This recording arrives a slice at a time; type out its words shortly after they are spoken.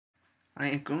I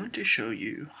am going to show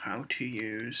you how to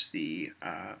use the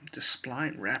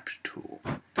SplineWrap tool.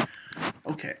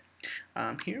 Okay,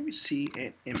 here we see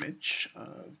an image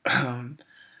of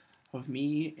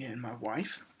me and my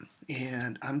wife,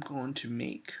 and I'm going to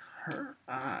make her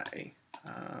eye,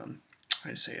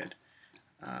 I say it,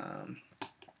 a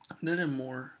little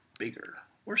more bigger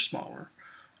or smaller,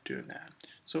 doing that.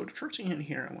 So the first thing in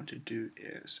here I want to do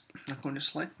is I'm going to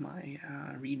select my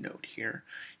read note here,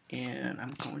 and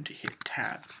I'm going to hit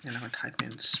tab, and I'm going to type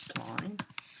in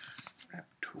SplineWrap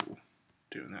Tool,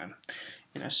 doing that.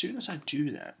 And as soon as I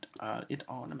do that, it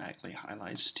automatically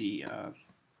highlights the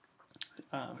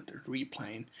read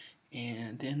plane,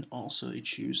 and then also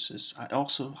it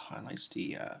also highlights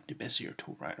the Bezier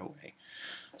tool right away.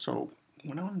 So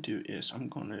what I want to do is I'm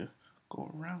going to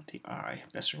go around the eye,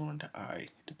 best around the eye,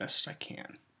 the best I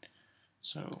can.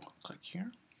 So click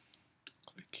here,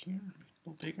 make it a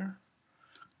little bigger,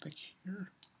 click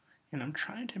here, and I'm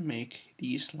trying to make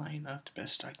these line up the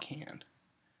best I can.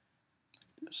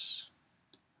 Like this,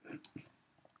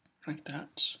 like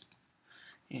that.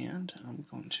 And I'm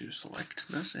going to select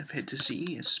this. If I hit the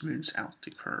Z, it smooths out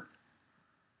the curve.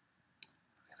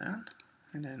 Like that.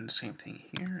 And then the same thing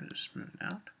here, just smooth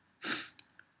out.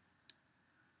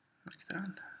 Like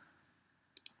that.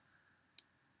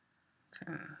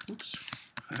 Okay, oops.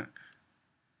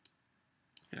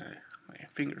 Yeah, my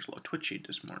finger's a little twitchy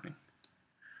this morning.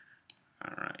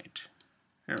 Alright,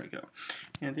 there we go.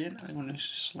 And then I want to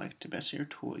select the Bezier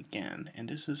tool again, and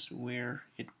this is where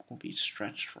it will be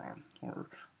stretched from, or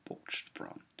bulged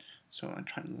from. So I'm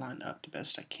trying to line up the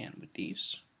best I can with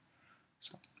these.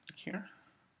 So click here,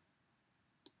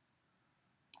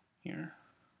 here,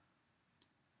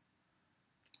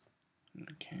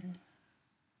 okay.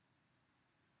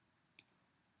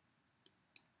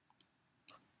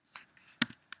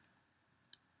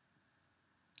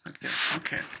 Like this,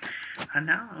 okay. And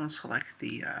now I'll select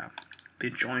the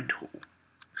join tool.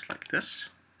 Looks like this,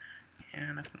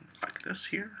 and I can click this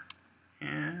here,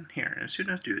 and here. And as soon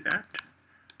as I do that,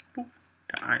 boop,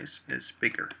 the eyes is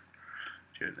bigger.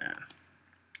 Do that.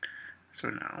 So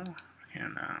now I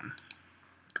can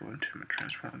go into my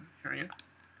transform area.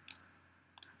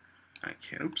 I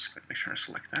can, oops, make sure I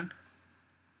select that.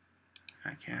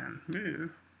 I can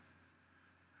move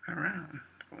around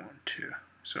if I want to.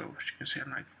 So as you can see,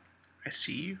 I'm like, I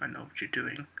see you, I know what you're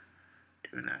doing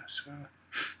that. So,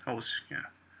 yeah.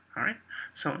 Alright,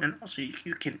 so, and also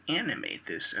you can animate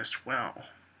this as well,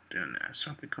 doing that.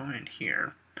 So if we go in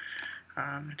here,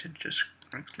 and then just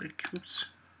right click, oops,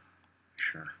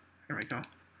 sure, there we go.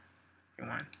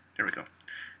 There we go.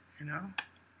 And now,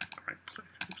 right click,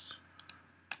 oops,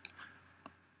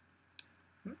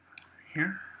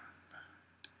 here.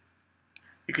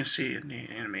 You can see in the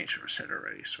animation was set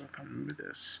already, so if I move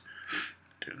this,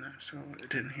 doing that, so it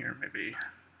didn't here, maybe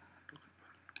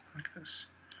like this.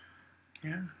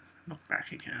 Yeah, look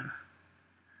back again.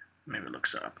 Maybe it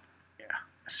looks up. Yeah,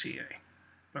 I see a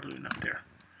balloon up there.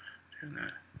 Doing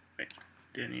that. Wait,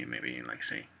 then you maybe like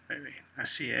say, maybe I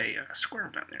see a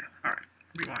squirrel down there. Alright,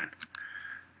 rewind.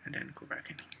 And then go back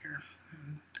in here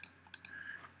and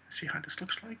see how this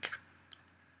looks like.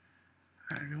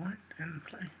 Rewind and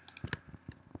play.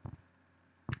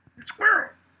 Squirrel!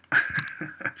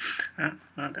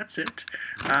 That's it.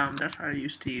 That's how I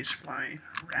use the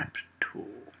SplineWrap tool.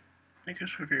 Thank you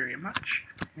so very much,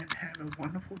 and have a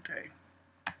wonderful day.